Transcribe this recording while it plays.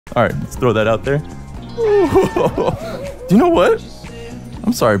All right, let's throw that out there. Do you know what?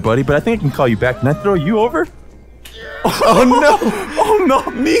 I'm sorry, buddy, but I think I can call you back. Can I throw you over? Oh no! Oh no,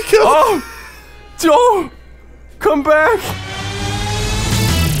 Nico! Oh, Joe, come back!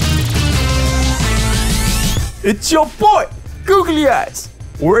 It's your boy, Googly Eyes.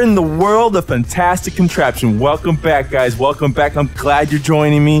 We're in the world of fantastic contraption. Welcome back, guys. Welcome back. I'm glad you're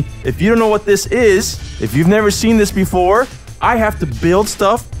joining me. If you don't know what this is, if you've never seen this before, I have to build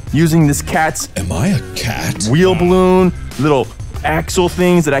stuff using this cat's Am I a cat? wheel balloon, little axle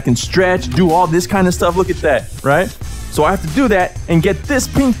things that I can stretch, do all this kind of stuff. Look at that, right? So I have to do that and get this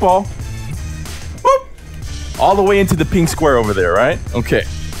pink ball whoop, all the way into the pink square over there, right? Okay,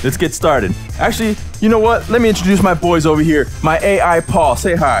 let's get started. Actually, you know what? Let me introduce my boys over here. My AI Paul,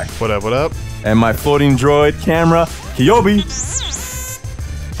 say hi. What up, what up? And my floating droid camera, Kiyobi.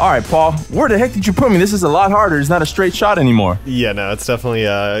 All right, Paul, where the heck did you put me? This is a lot harder. It's not a straight shot anymore. Yeah, no, it's definitely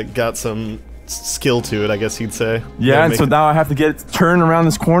got some skill to it, I guess you'd say. Yeah, and so now I have to get it to turn around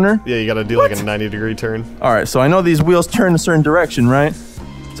this corner? Yeah, you gotta do like a 90-degree turn. All right, so I know these wheels turn a certain direction, right?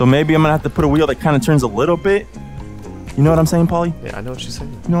 So maybe I'm gonna have to put a wheel that kind of turns a little bit. You know what I'm saying, Paulie? Yeah, I know what you're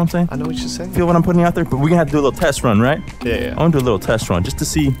saying. You know what I'm saying? I know what you're saying. Feel what I'm putting out there? But we're gonna have to do a little test run, right? Yeah. I wanna do a little test run just to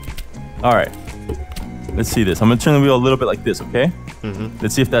see. All right, let's see this. I'm gonna turn the wheel a little bit like this, okay?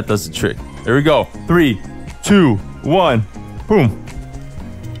 Let's see if that does the trick. There we go. 3, 2, 1, boom.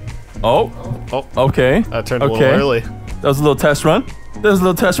 Oh, okay. I turned a little early. That was a little test run. That was a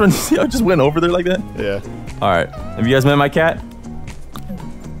little test run. See how I just went over there like that? Yeah. All right. Have you guys met my cat?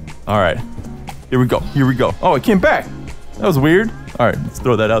 All right. Here we go. Here we go. Oh, it came back. That was weird. All right. Let's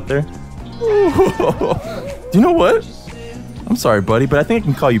throw that out there. Do you know what? I'm sorry, buddy, but I think I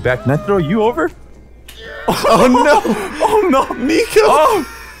can call you back. Can I throw you over? Oh, no. Oh, no. Nico. Oh,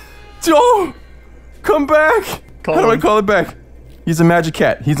 Joe, come back. How do I call it back? He's a magic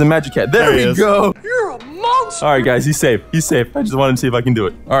cat. He's a magic cat. There we go. You're a monster! All right, guys. He's safe. He's safe. I just wanted to see if I can do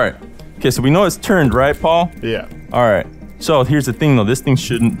it. All right. Okay, so we know it's turned, right, Paul? Yeah. All right. So here's the thing, though. This thing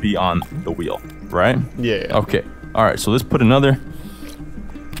shouldn't be on the wheel, right? Yeah. Okay. All right. So let's put another.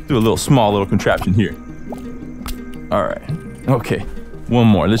 Do a little small little contraption here. All right. Okay. One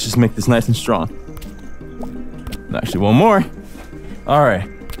more. Let's just make this nice and strong. Actually, one more. All right.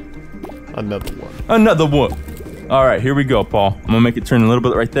 Another one. Another one. All right, here we go, Paul. I'm gonna make it turn a little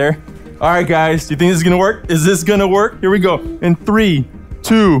bit right there. All right, guys, do you think this is gonna work? Is this gonna work? Here we go. In 3,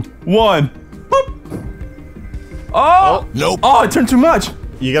 2, 1. Boop. Oh! Nope. Oh, it turned too much.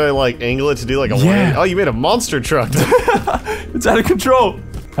 You gotta like angle it to do like a 180. Oh, you made a monster truck. It's out of control.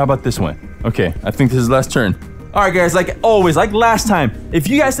 How about this one? Okay, I think this is the last turn. All right, guys, like always, like last time, if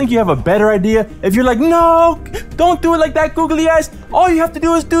you guys think you have a better idea, if you're like, no, don't do it like that, Googly Eyes, all you have to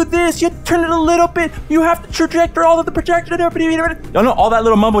do is do this. You turn it a little bit. You have to trajector all of the projector. Y'all know all that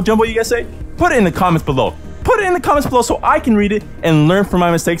little mumbo jumbo you guys say? Put it in the comments below. Put it in the comments below so I can read it and learn from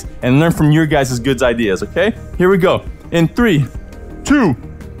my mistakes and learn from your guys' good ideas, okay? Here we go. In 3, 2,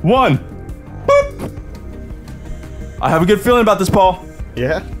 1. Boop. I have a good feeling about this, Paul.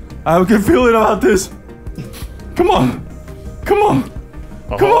 Yeah? I have a good feeling about this. Come on. Come on.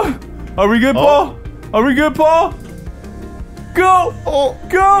 Come on. Are we good, Paul? Are we good, Paul? Go.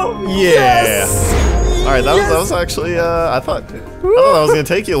 Go. Yeah. Yes. All right, that was actually I thought that was gonna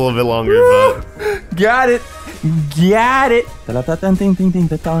take you a little bit longer, but got it. Got it.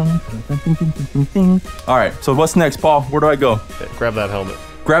 All right. So what's next, Paul? Where do I go? okay, grab that helmet.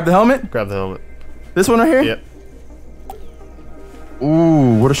 Grab the helmet. Grab the helmet. This one right here. Yep.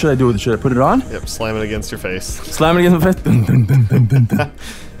 Ooh, what should I do with it? Should I put it on? Yep. Slam it against your face. Slam it against my face. Dun, dun, dun, dun, dun, dun.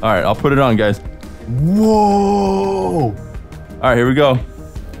 All right, I'll put it on, guys. Whoa. All right, here we go.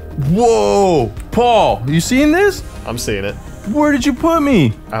 Whoa. Paul, you seeing this? I'm seeing it. Where did you put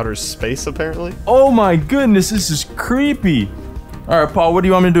me? Outer space, apparently. Oh my goodness, this is creepy. All right, Paul, what do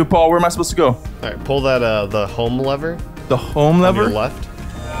you want me to do, Paul? Where am I supposed to go? All right, pull that the home lever. The home On lever? your left.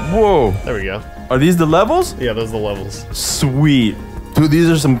 Whoa. There we go. Are these the levels? Yeah, those are the levels. Sweet. Dude, these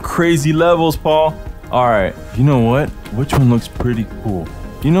are some crazy levels, Paul. All right, you know what? Which one looks pretty cool?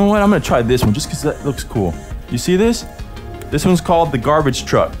 You know what? I'm gonna try this one just because that looks cool. You see this? This one's called the garbage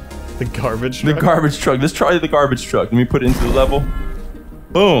truck. The garbage truck? The garbage truck. Let's try the garbage truck. Let me put it into the level.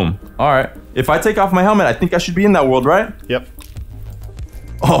 Boom. All right. If I take off my helmet, I think I should be in that world, right? Yep.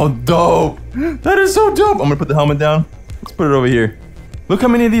 Oh, dope. That is so dope. I'm gonna put the helmet down. Let's put it over here. Look how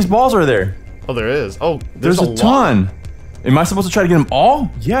many of these balls are there. Oh, there is. Oh, There's a ton. Am I supposed to try to get them all?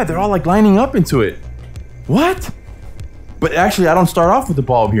 Yeah, they're all like lining up into it. What? But actually, I don't start off with the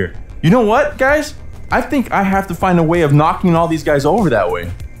ball here. You know what, guys? I think I have to find a way of knocking all these guys over that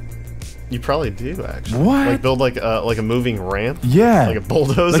way. You probably do, actually. What? Like build like a moving ramp? Yeah. Like a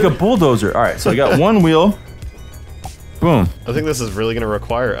bulldozer? Like a bulldozer. All right, so I got one wheel. Boom. I think this is really going to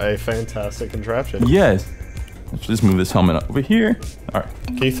require a fantastic contraption. Yes. Let's just move this helmet over here. All right.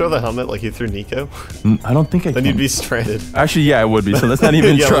 Can you throw the helmet like you threw Nico? I don't think I can. Then you'd be stranded. Actually, yeah, I would be. So let's not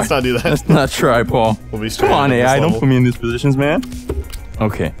even Yeah, try. let's not do that. Let's not try, Paul. We'll be Come stranded on, at this AI. Don't level. put me in these positions, man.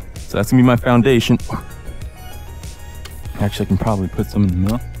 Okay. So that's going to be my foundation. Actually, I can probably put some in the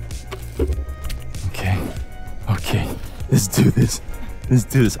middle. Okay. Okay. Let's do this. Let's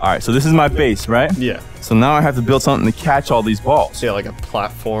do this. All right. So this is my base, right? Yeah. So now I have to build something to catch all these balls. Yeah, like a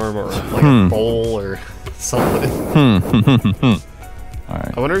platform or like a bowl or something. All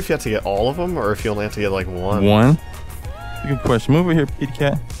right. I wonder if you have to get all of them or if you only have to get like one. One. That's a good question. Move over here, kitty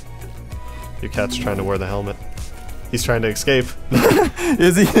cat. Your cat's trying to wear the helmet. He's trying to escape.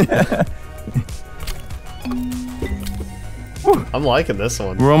 Is he? I'm liking this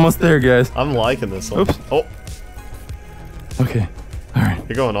one. We're almost there, guys. I'm liking this one. Oops. Oh, Okay. All right.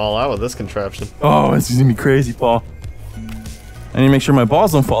 you're going all out with this contraption. Oh, this is gonna be crazy, Paul. I need to make sure my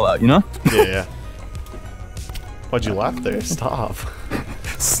balls don't fall out, you know? Yeah, yeah. Why'd you laugh there? Stop.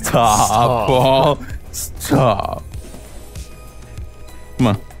 Stop, Paul. Stop. Come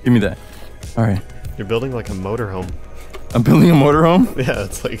on, give me that. All right. You're building like a motorhome. I'm building a motorhome. Yeah,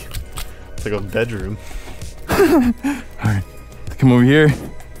 it's like a bedroom. All right. Come over here.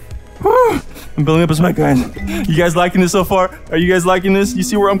 Woo! I'm building up a smack, guys. You guys liking this so far? Are you guys liking this? You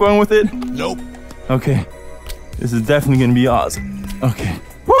see where I'm going with it? Nope. Okay. This is definitely gonna be awesome. Okay.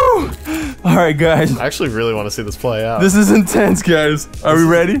 Woo! All right, guys. I actually really want to see this play out. This is intense, guys. Are we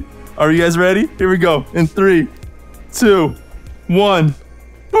ready? Are you guys ready? Here we go. In 3, 2, 1.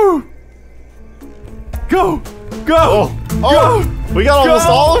 Woo! Go! Go! Oh, we got almost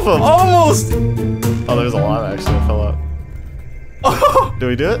all of them. Almost! Oh, there's a lot actually that fell out. Oh, Do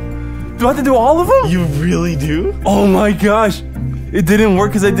we do it? do I have to do all of them? You really do? Oh my gosh. It didn't work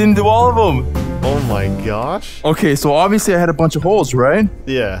because I didn't do all of them. Oh my gosh. Okay, so obviously I had a bunch of holes, right?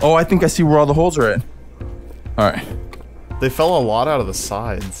 Yeah. Oh, I think I see where all the holes are at. All right. They fell a lot out of the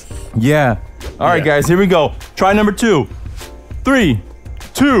sides. Yeah. All right, Yeah. guys, here we go. Try number 2. 3,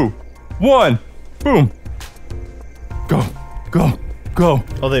 2, 1. Boom. Go, go, go.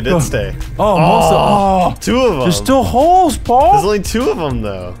 Oh, they did stay. Oh, most of, Two of them. there's still holes, There's Paul. only 2 of them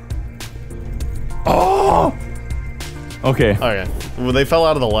though. Oh. Okay, Okay. Well, they fell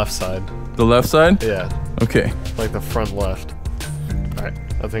out of the left side. the left side. Yeah. Okay, Like the front left. Alright.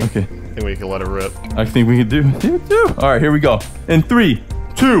 I think we can let it rip. I think we can do it too. All right, here we go. In 3,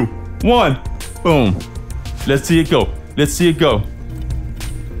 2, 1. Boom. Let's see it go. Let's see it go.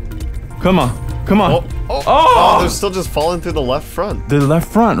 Come on, come on. Oh, they're still just falling through the left front. The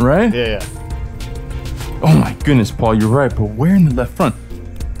left front, right? Yeah, yeah. Oh my goodness, Paul, you're right. But where in the left front?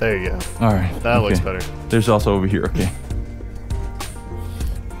 There you go. All right. That okay. looks better. There's also over here. Okay.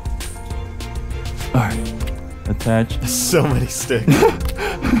 All right. Attach. So many sticks.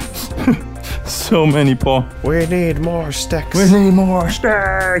 So many, Paul. We need more sticks. We need more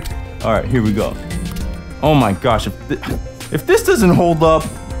stacks. All right, here we go. Oh my gosh, if this doesn't hold up,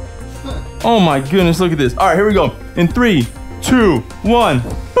 oh my goodness, look at this. All right, here we go. In 3, 2, 1,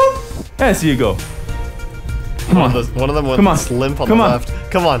 boop, and see you go. Come on. One of them went Come on. limp on Come the on.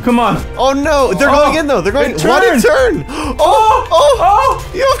 left. Come on. Come on. Oh no, they're going in though. They're going. It Why did it turned. turn?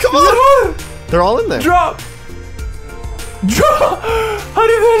 Oh. Yo, come on. They're all in there. Drop. Drop.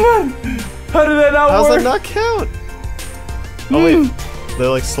 How did that not How's work? that not count? Oh wait, they're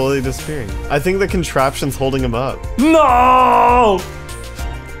like slowly disappearing. I think the contraption's holding them up. No.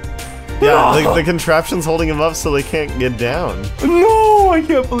 Yeah, No. the contraption's holding them up so they can't get down. No, I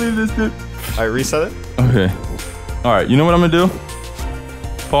can't believe this, dude. All right, reset it. Okay. All right, you know what I'm gonna do?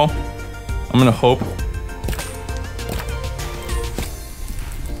 Paul, I'm gonna hope.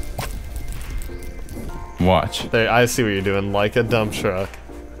 Watch. There, I see what you're doing, like a dump truck.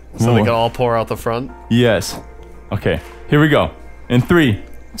 So they Whoa. can all pour out the front. Yes. Okay, here we go. In 3,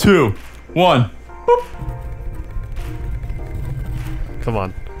 2, 1. Boop. Come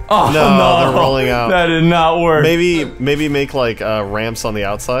on. Oh, No, they're rolling out. That did not work. Maybe make like ramps on the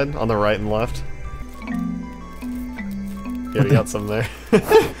outside, on the right and left. Yeah, we got some there.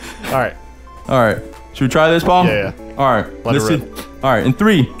 All right. All right. Should we try this, Paul? Yeah, yeah. All right. Let Let's it see. rip. All right. In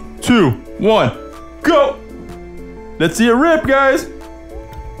 3, 2, 1, go. Let's see it rip, guys.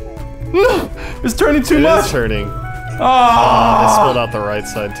 No, it's turning too It much. is turning. Ah. They spilled out the right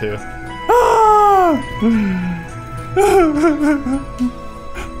side too. Ah.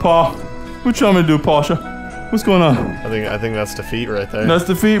 Paul, what you want me to do, Pasha? What's going on? I think that's defeat right there. That's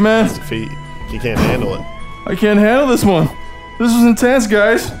defeat, man. Defeat. You can't handle it. I can't handle this one. This was intense,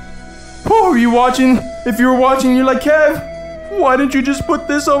 guys. Oh, are you watching? If you were watching, you're like, Kev, why didn't you just put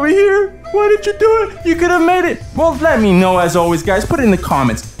this over here? Why did you do it? You could have made it. Well, let me know as always, guys. Put it in the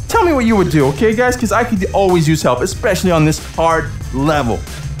comments. Tell me what you would do, okay, guys? Because I could always use help, especially on this hard level.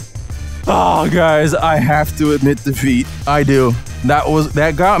 Oh, guys, I have to admit defeat. I do.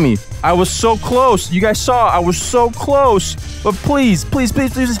 That got me. I was so close. You guys saw I was so close. But please, please,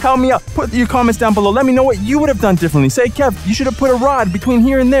 please, please just help me out. Put your comments down below. Let me know what you would have done differently. Say, Kev, you should have put a rod between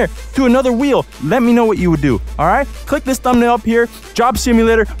here and there to another wheel. Let me know what you would do. All right? Click this thumbnail up here. Job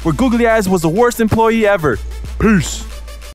Simulator, where Googly Eyes was the worst employee ever. Peace.